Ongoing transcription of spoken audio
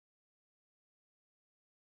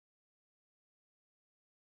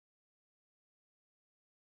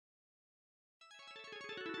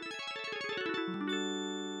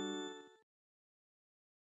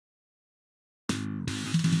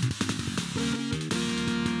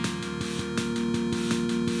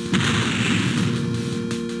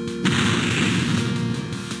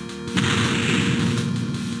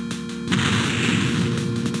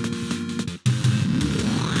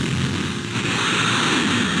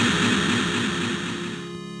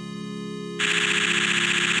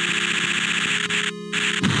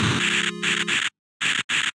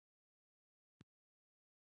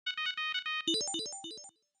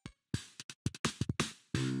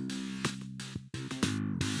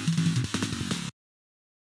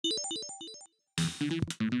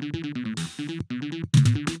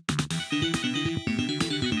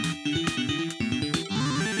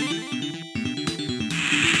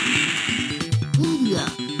India.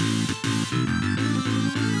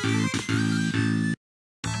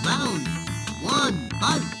 Round 1,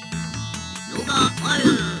 fight. Yoga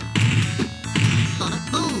fire.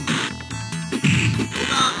 Sonic boom.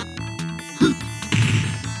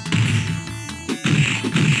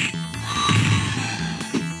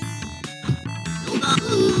 Yoga.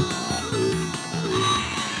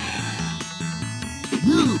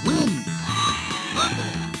 You win.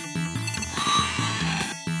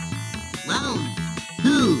 Round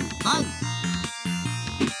 2, fight.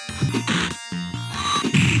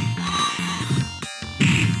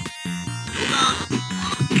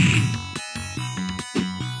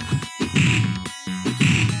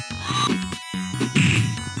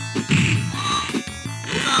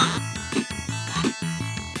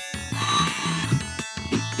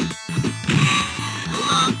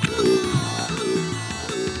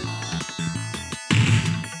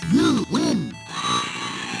 You win.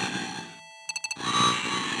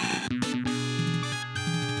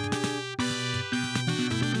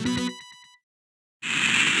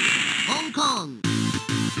 Hong Kong.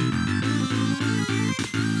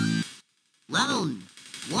 Round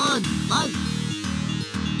 1, fight.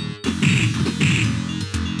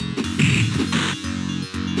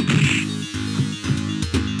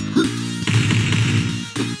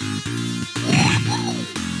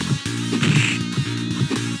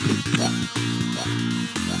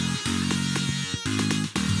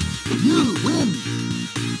 You win.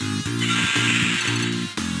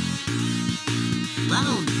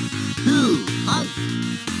 Round 2, fight.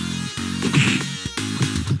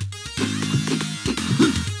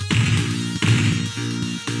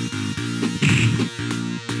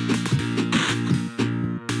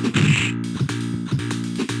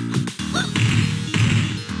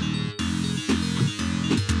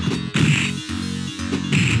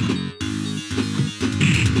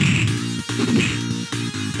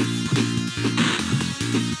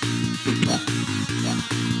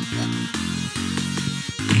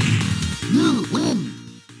 You win.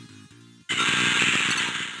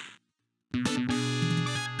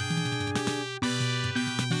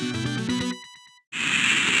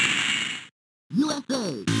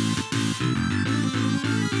 USA.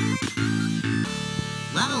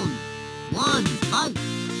 Round 1, fight.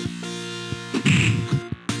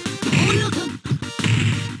 Shoryuken.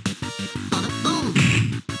 Sonic boom.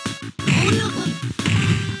 Shoryuken.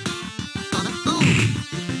 Sonic boom.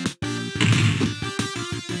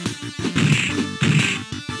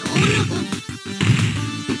 Shoryuken.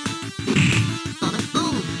 Sonic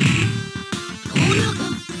boom.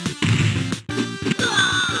 Shoryuken.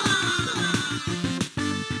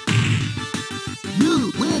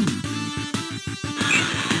 You win.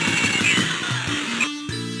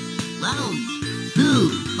 Round 2,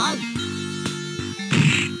 fight.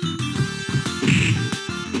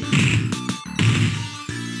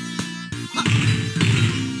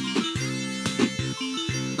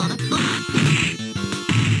 Sonic boom.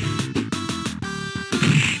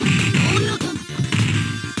 Shoryuken.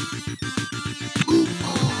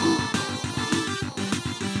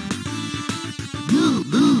 You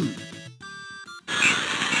lose.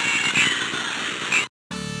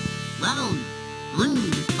 Round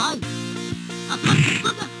 3, fight.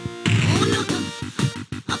 Shoryuken.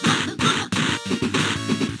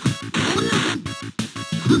 Shoryuken.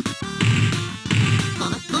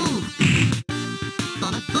 Sonic boom.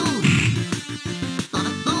 Sonic boom.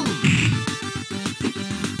 Sonic boom.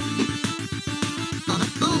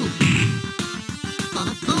 Sonic boom.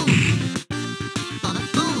 Sonic boom. Sonic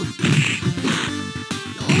boom.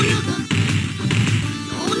 Shoryuken.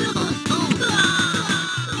 Shoryuken. Sonic boom.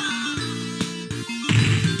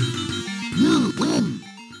 You win.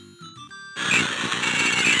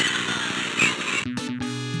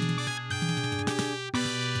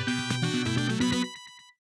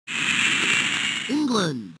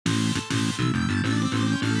 England.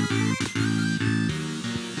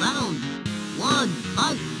 Round 1,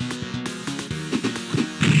 fight.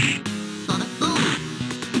 Sonic boom.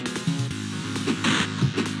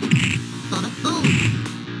 Sonic boom.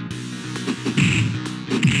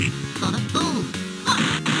 Sonic boom.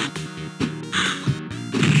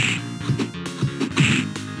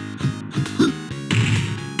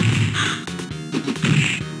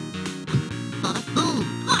 Sonic boom.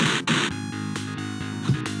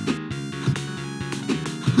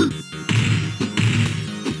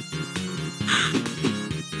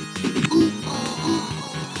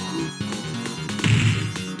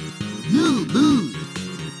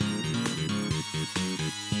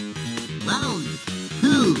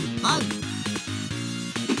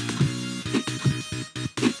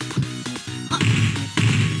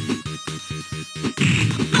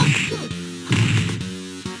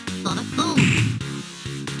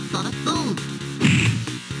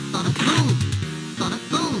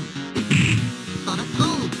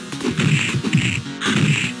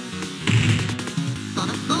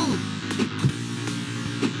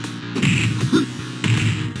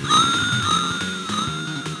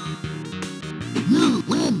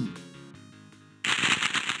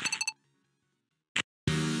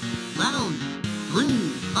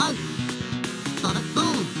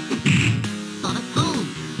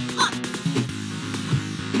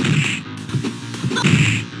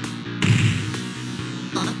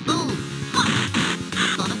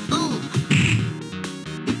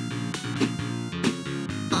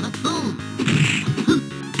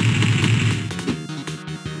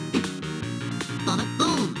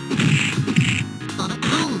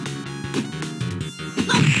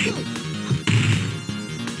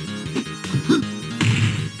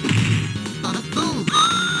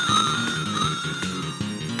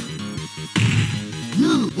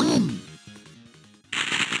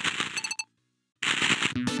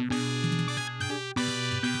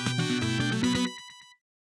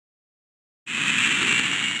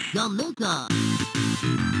 Blanka.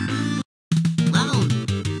 Round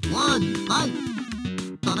 1, fight.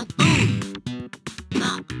 Sonic boom.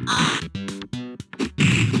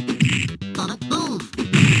 Sonic boom.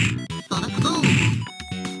 Sonic boom.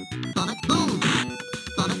 Sonic boom.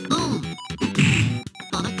 Sonic boom.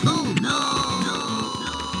 Sonic boom. No.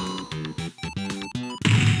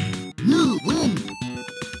 You win.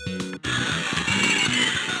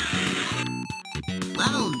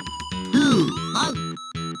 Round 2, fight.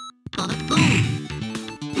 Sonic boom.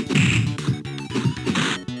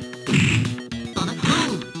 Sonic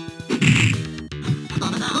boom.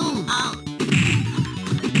 Sonic boom. Out.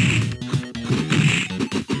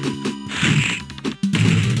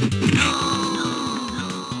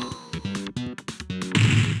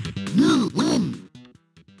 You win.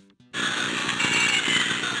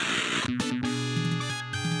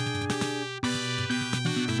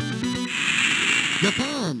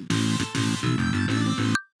 Japan.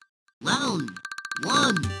 Round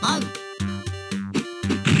 1, fight.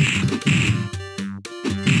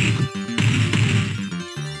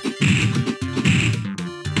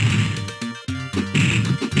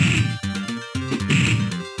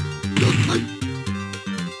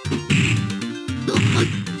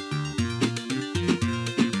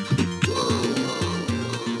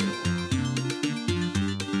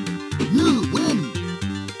 You win.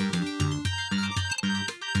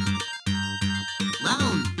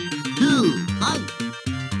 Round 2, fight.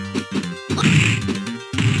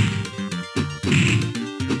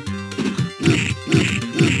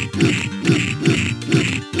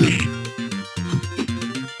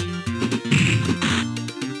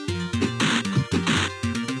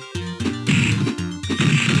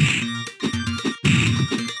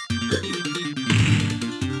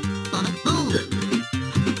 Sonic boom.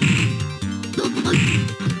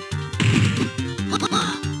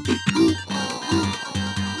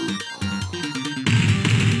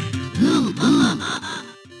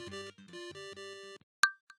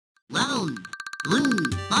 Round 3,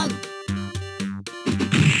 fight.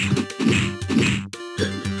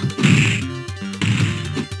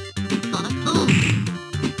 Sonic boom.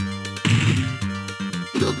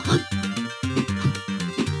 Sonic boom.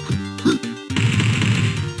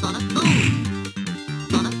 Sonic boom.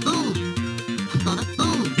 Sonic boom. Sonic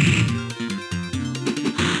boom.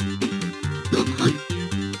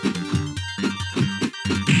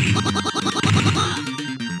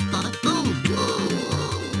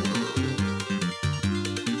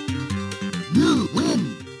 You win.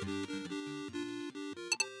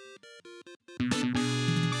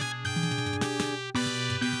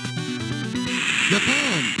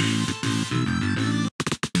 Japan.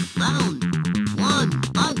 Round 1,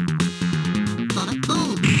 fight. Sonic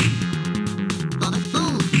boom. Sonic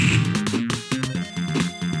boom.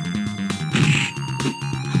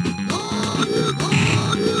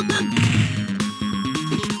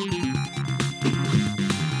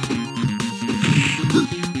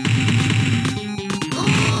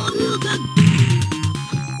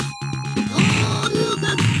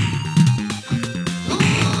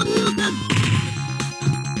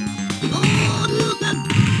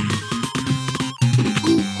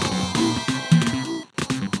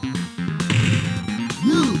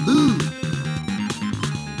 You lose.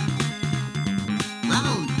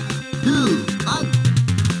 Round 2, fight.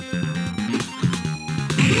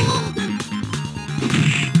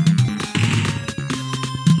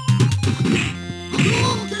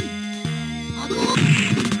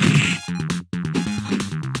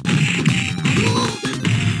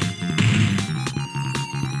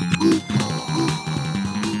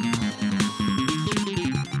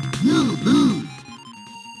 You lose.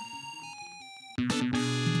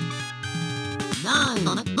 9,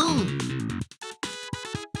 Sonic boom.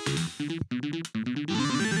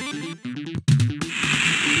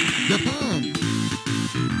 Japan.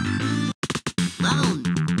 Round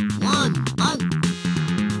 1, fight.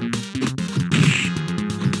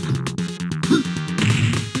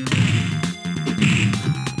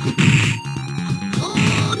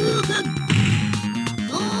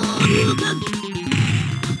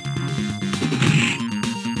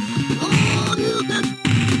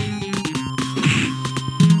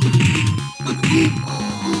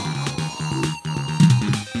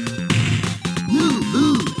 You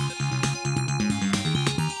lose.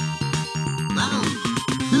 Round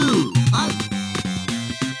 2, fight.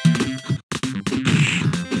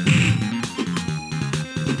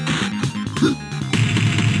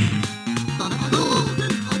 Sonic boom.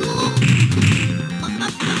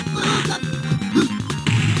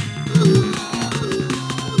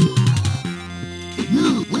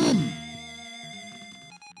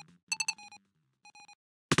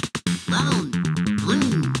 Round 3,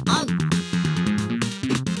 fight!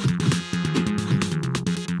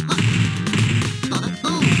 Sonic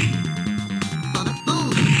boom! Sonic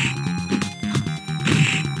boom!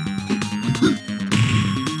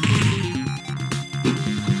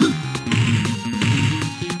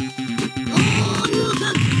 Oh, you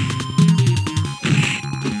can!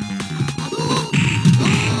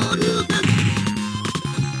 Oh, you can!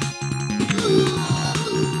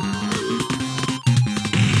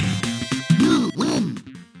 You win!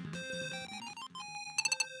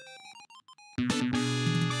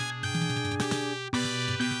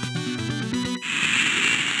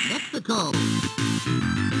 Mexico!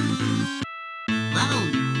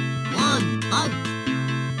 Round 1, fight!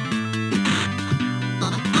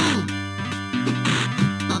 Sonic boom!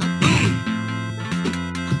 Sonic boom!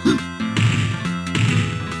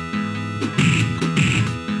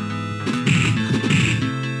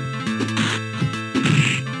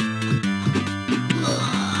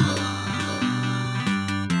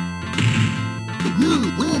 You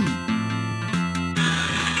win!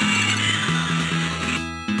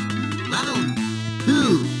 Round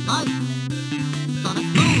 2, fight! Sonic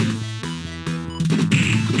boom!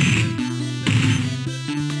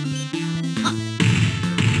 Ha!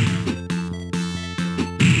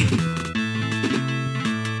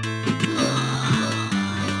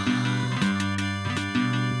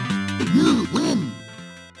 You win!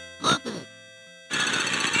 Perfect!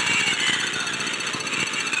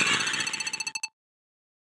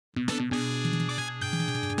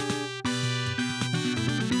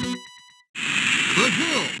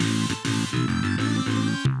 Brazil!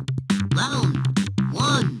 Round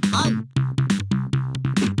 1, fight!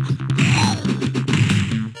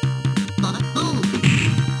 Sonic boom!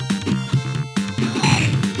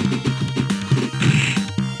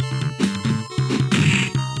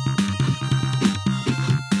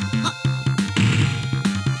 Ha!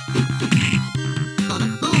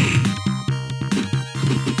 Sonic boom!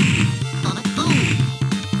 Sonic boom!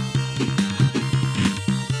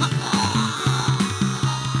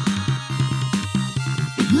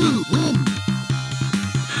 You win!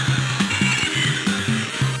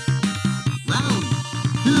 Round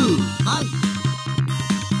 2, fight!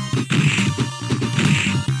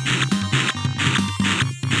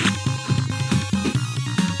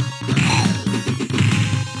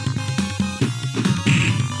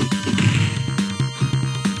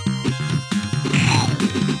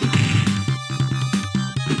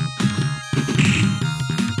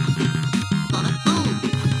 Sonic boom!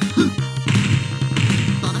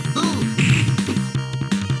 Sonic boom!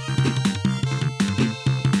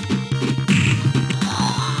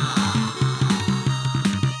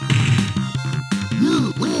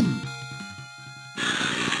 You win!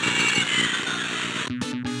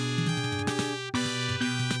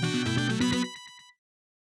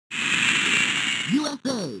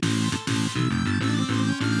 USA!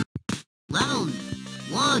 Round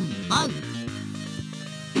 1, fight!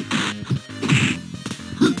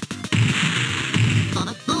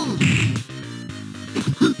 Sonic boom!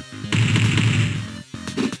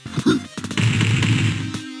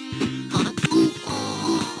 Sonic boom!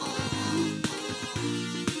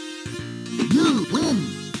 You win!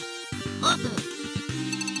 Perfect!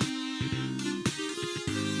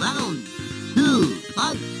 Round 2,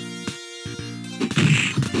 fight!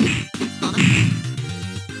 Sonic!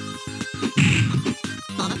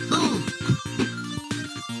 Sonic boom!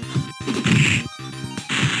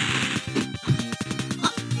 Ha!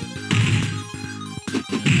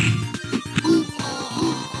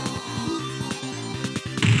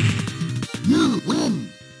 You win!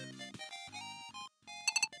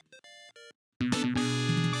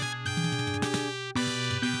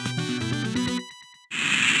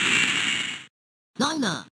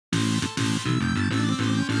 China!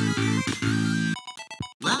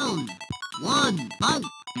 Round 1, fight!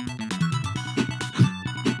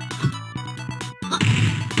 Ha!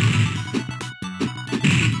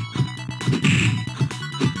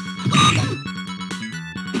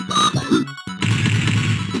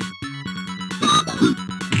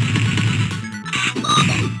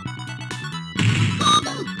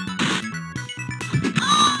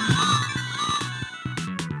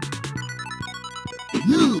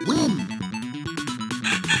 You win!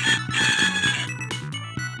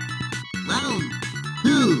 Round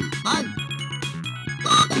 2, fight!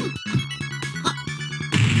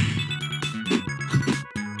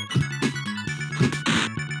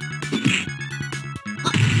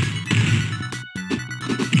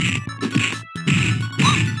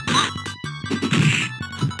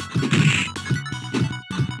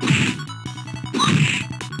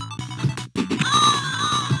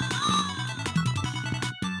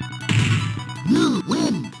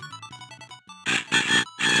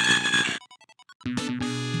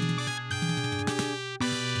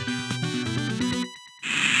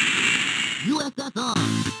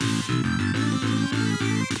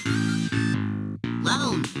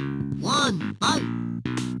 Round 1, fight!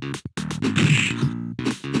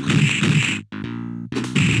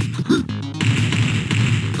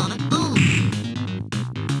 Sonic boom!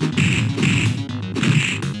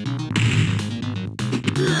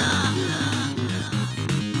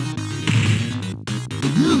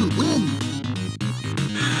 You win!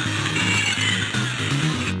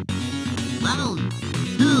 Round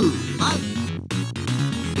 2, fight!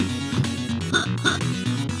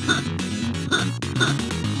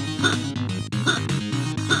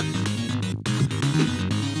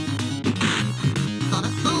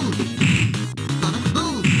 Sonic boom! Sonic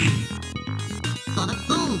boom! Sonic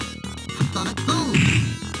boom! Sonic boom!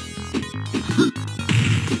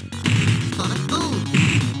 Sonic boom!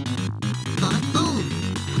 Sonic boom!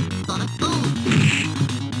 Sonic boom!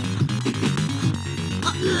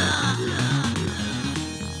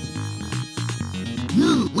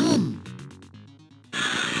 You win!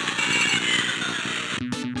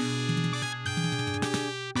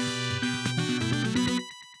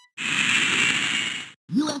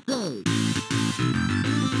 USA!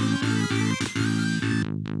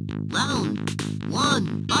 Round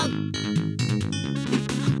 1, fight!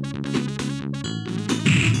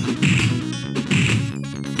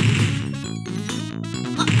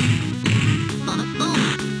 Sonic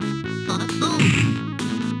boom! Sonic boom!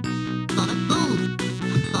 Sonic boom!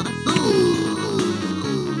 Sonic boom!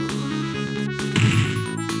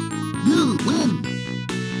 You win!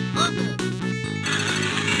 Perfect!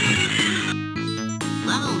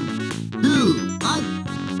 Round 2, fight!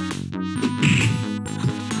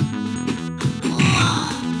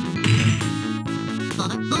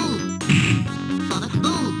 Sonic boom! Sonic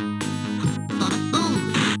boom! Sonic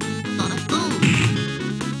boom! Sonic boom!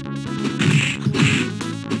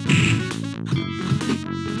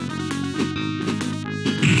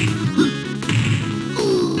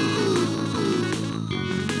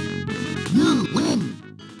 You win!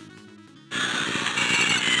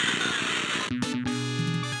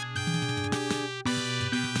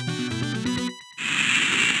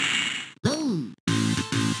 Boom!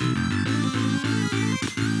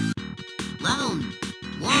 Round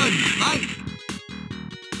 1, fight!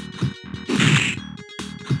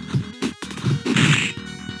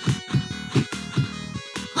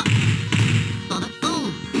 Sonic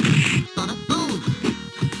boom! Sonic boom!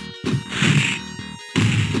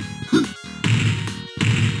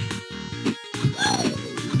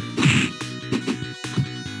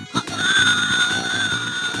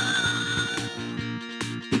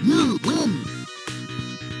 You win!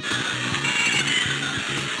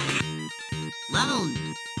 Round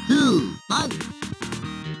 2, fight!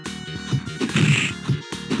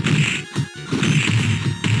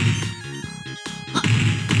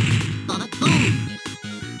 Sonic boom!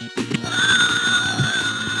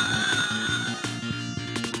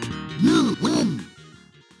 You win!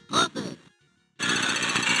 Perfect!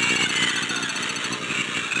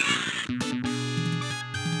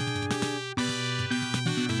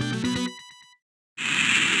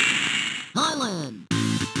 Thailand!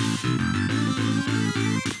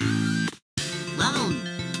 Round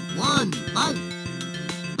 1, fight!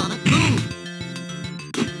 Sonic boom!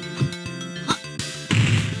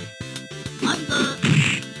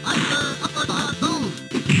 Uppercut! Boom!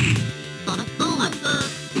 Sonic boom!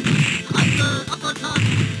 Uppercut!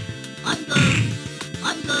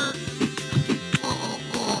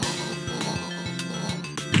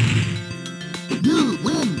 You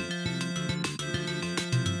win!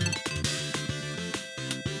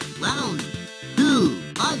 Round 2,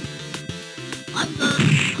 fight! Sonic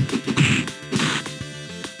boom!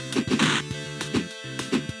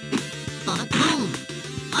 Sonic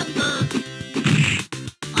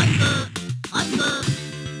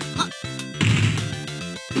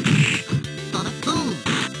boom!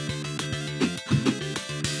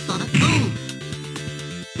 Sonic boom!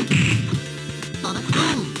 Sonic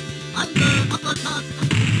boom! Uppercut!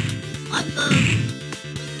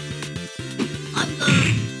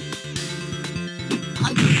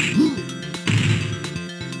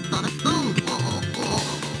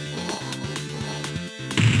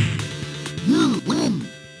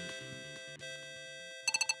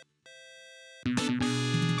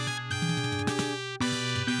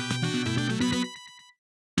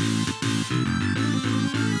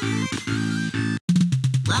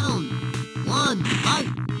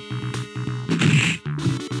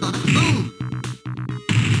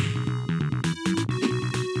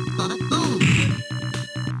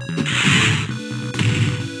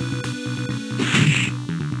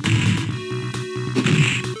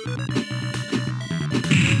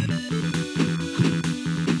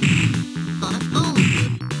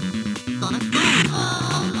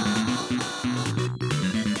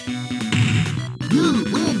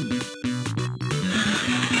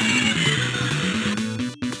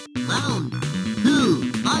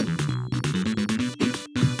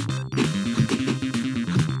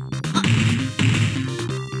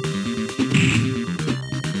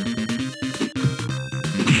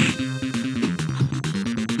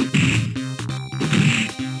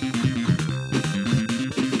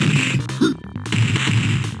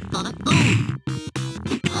 Sagat, boom!